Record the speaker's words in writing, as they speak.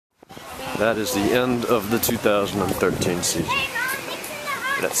that is the end of the 2013 season.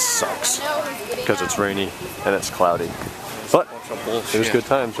 And it sucks because it's rainy and it's cloudy. But it was good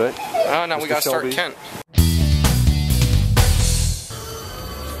times, right? Oh, now we gotta start Kent.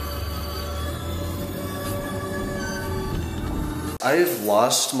 I've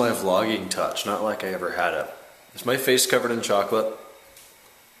lost my vlogging touch, not like I ever had it. Is my face covered in chocolate?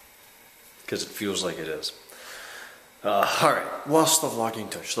 Because it feels like it is. Alright, lost the vlogging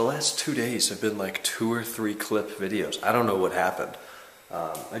touch. The last 2 days have been like 2 or 3 clip videos. I don't know what happened.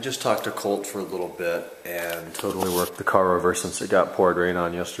 I just talked to Colt for a little bit and totally worked the car over since it got poured rain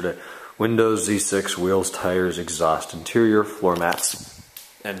on yesterday. Windows, Z6, wheels, tires, exhaust, interior, floor mats,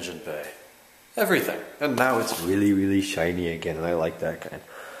 engine bay. Everything. And now it's really, really shiny again, and I like that kind.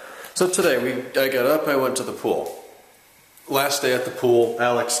 So today, I got up, I went to the pool. Last day at the pool,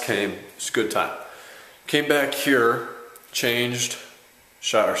 Alex came. It's a good time. Came back here, changed,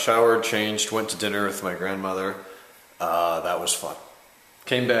 showered, changed, went to dinner with my grandmother. That was fun.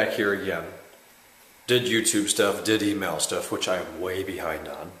 Came back here again. Did YouTube stuff, did email stuff, which I am way behind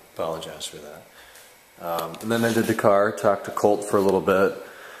on. Apologize for that. And then I did the car, talked to Colt for a little bit.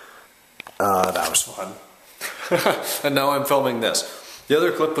 That was fun. And now I'm filming this. The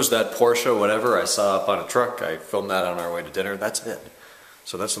other clip was that Porsche, whatever, I saw up on a truck. I filmed that on our way to dinner. That's it.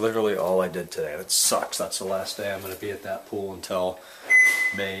 So that's literally all I did today. And it sucks. That's the last day I'm going to be at that pool until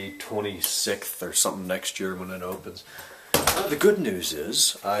May 26th or something next year when it opens. The good news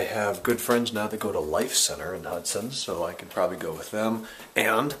is I have good friends now that go to Life Center in Hudson, so I can probably go with them.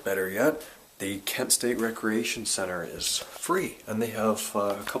 And, better yet, the Kent State Recreation Center is free, and they have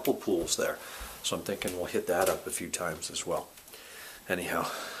a couple pools there. So I'm thinking we'll hit that up a few times as well. Anyhow,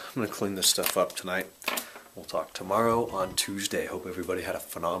 I'm going to clean this stuff up tonight. We'll talk tomorrow on Tuesday. Hope everybody had a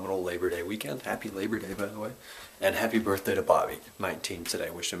phenomenal Labor Day weekend. Happy Labor Day, by the way. And happy birthday to Bobby, 19 today.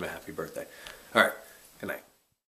 Wish him a happy birthday. Alright, good night.